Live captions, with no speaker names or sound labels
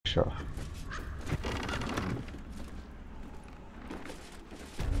Sure.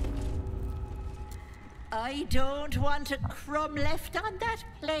 I don't want a crumb left on that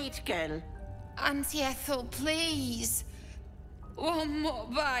plate, girl. Auntie Ethel, please. One more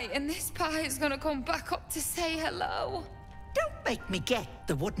bite and this pie is gonna come back up to say hello. Don't make me get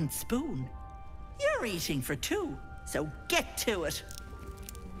the wooden spoon. You're eating for two, so get to it.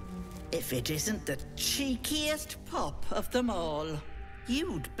 If it isn't the cheekiest pup of them all,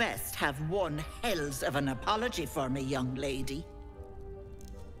 you'd best have one hells of an apology for me, young lady.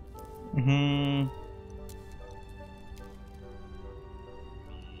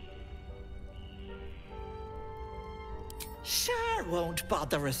 Char won't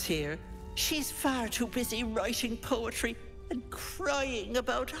bother us here. She's far too busy writing poetry and crying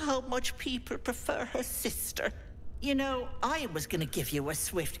about how much people prefer her sister. You know, I was gonna give you a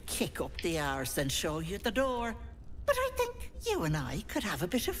swift kick up the arse and show you the door, but I think you and I could have a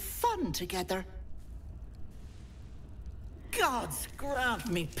bit of fun together. Gods grant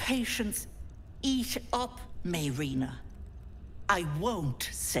me patience. Eat up, Mayrina. I won't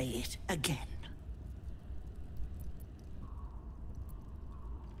say it again.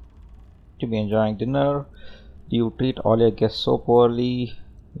 To be enjoying dinner. You treat all your guests so poorly.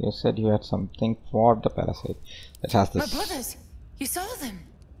 You said you had something for the parasite. It has this. My brothers, you saw them.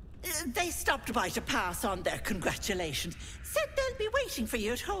 They stopped by to pass on their congratulations. Said they'll be waiting for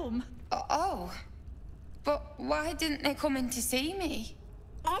you at home. Oh. But why didn't they come in to see me?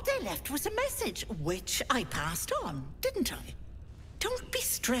 All they left was a message, which I passed on, didn't I? Don't be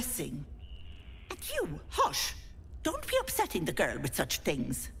stressing. And you, hush. Don't be upsetting the girl with such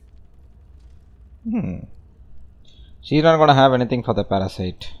things. She's not gonna have anything for the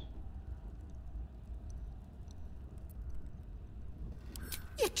parasite.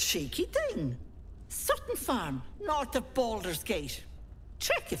 You cheeky thing. Sutton Farm, north of Baldurs Gate.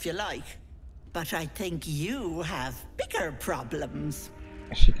 Check if you like. But I think you have bigger problems.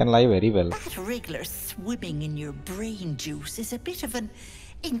 She can lie very well. That wriggler swimming in your brain juice is a bit of an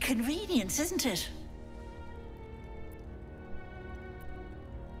inconvenience, isn't it?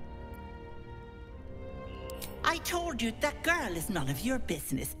 I told you that girl is none of your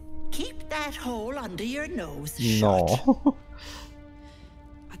business. Keep that hole under your nose shut. No.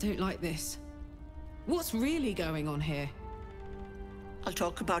 I don't like this. What's really going on here? I'll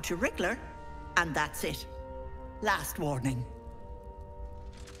talk about your wriggler, and that's it. Last warning.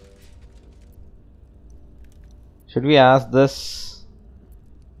 Should we ask this?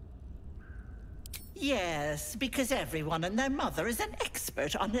 Yes, because everyone and their mother is an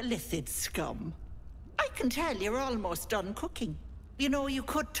expert on illithid scum. I can tell you're almost done cooking. You know, you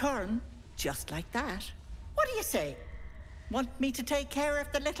could turn, just like that. What do you say? Want me to take care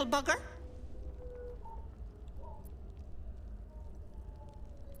of the little bugger?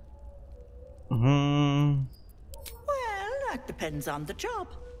 Well, that depends on the job.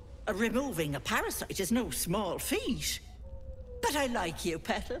 Removing a parasite is no small feat. But I like you,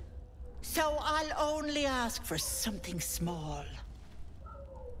 Petal. So I'll only ask for something small.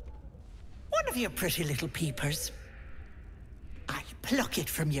 One of your pretty little peepers. I'll pluck it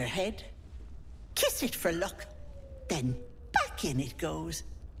from your head, kiss it for luck, then back in it goes.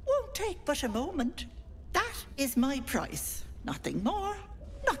 Won't take but a moment. That is my price. Nothing more,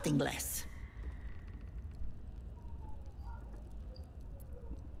 nothing less.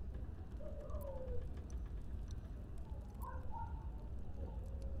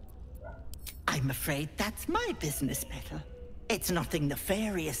 I'm afraid that's my business, Petal. It's nothing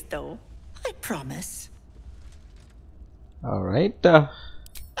nefarious, though. I promise. Alright. A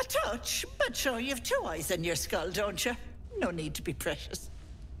touch, but sure you've two eyes in your skull, don't you? No need to be precious.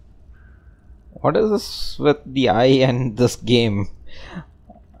 What is this with the eye and this game?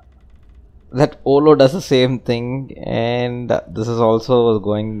 That Olo does the same thing, and this is also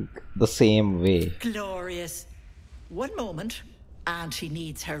going the same way. Glorious. One moment, and she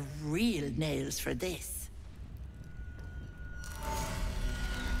needs her real nails for this.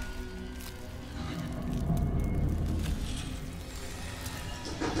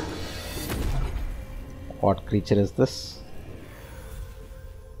 What creature is this?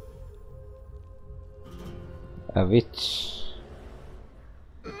 A witch.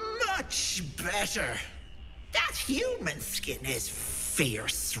 Much better. That human skin is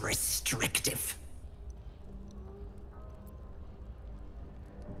fierce restrictive.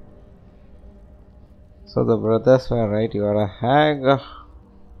 So the brothers were right, you are a hag.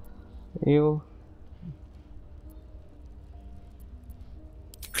 You.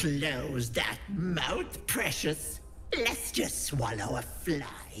 Close that mouth, precious. Let's just swallow a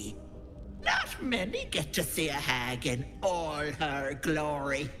fly. Not many get to see a hag in all her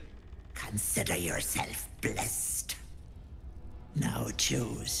glory. Consider yourself blessed. Now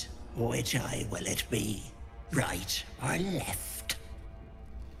choose, which eye will it be? Right or left?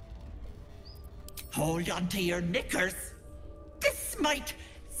 Hold on to your knickers. This might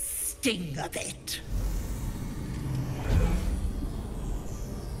sting a bit.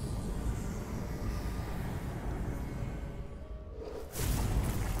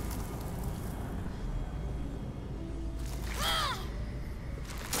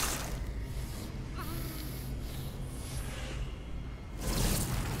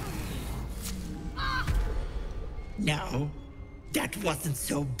 No, that wasn't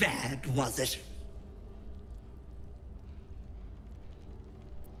so bad, was it?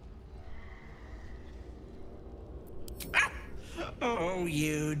 Oh,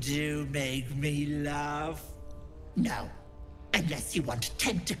 you do make me laugh. No, unless you want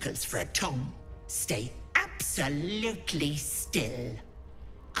tentacles for a tongue, stay absolutely still.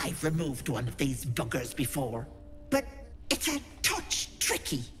 I've removed one of these buggers before, but it's a touch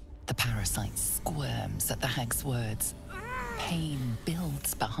tricky. The parasite squirms at the hag's words. Pain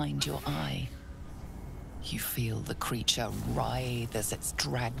builds behind your eye. You feel the creature writhe as it's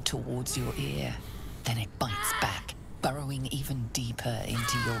dragged towards your ear. Then it bites back, burrowing even deeper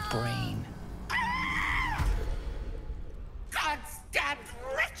into your brain. Goddamn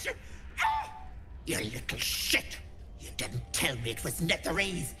wretched! You little shit! You didn't tell me it was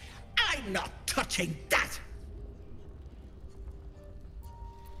Netherese. I'm not touching that!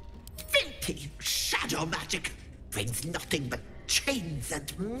 Filthy shadow magic brings nothing but chains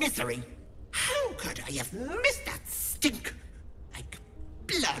and misery. How could I have missed that stink? Like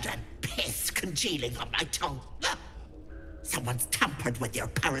blood and piss congealing on my tongue. Someone's tampered with your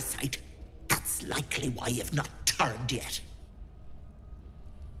parasite. That's likely why you've not turned yet.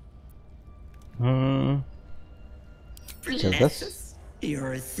 Bless us.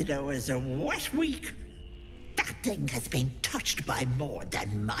 You're as slow as a wet week. That thing has been touched by more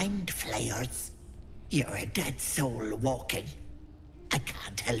than mind flayers. You're a dead soul walking. I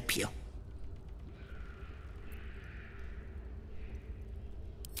can't help you.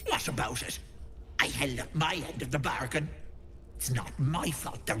 What about it? I held up my end of the bargain. It's not my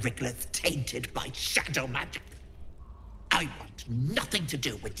fault the Wriggler's tainted by shadow magic. I want nothing to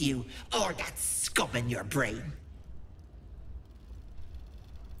do with you or that scum in your brain.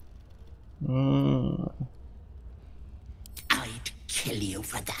 I'd kill you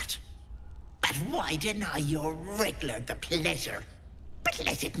for that. But why deny your Wriggler the pleasure? But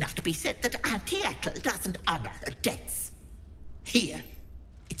let it not be said that Auntie Ethel doesn't honor her debts. Here,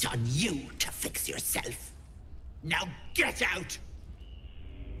 it's on you to fix yourself. Now get out!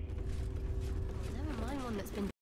 Never mind one that's been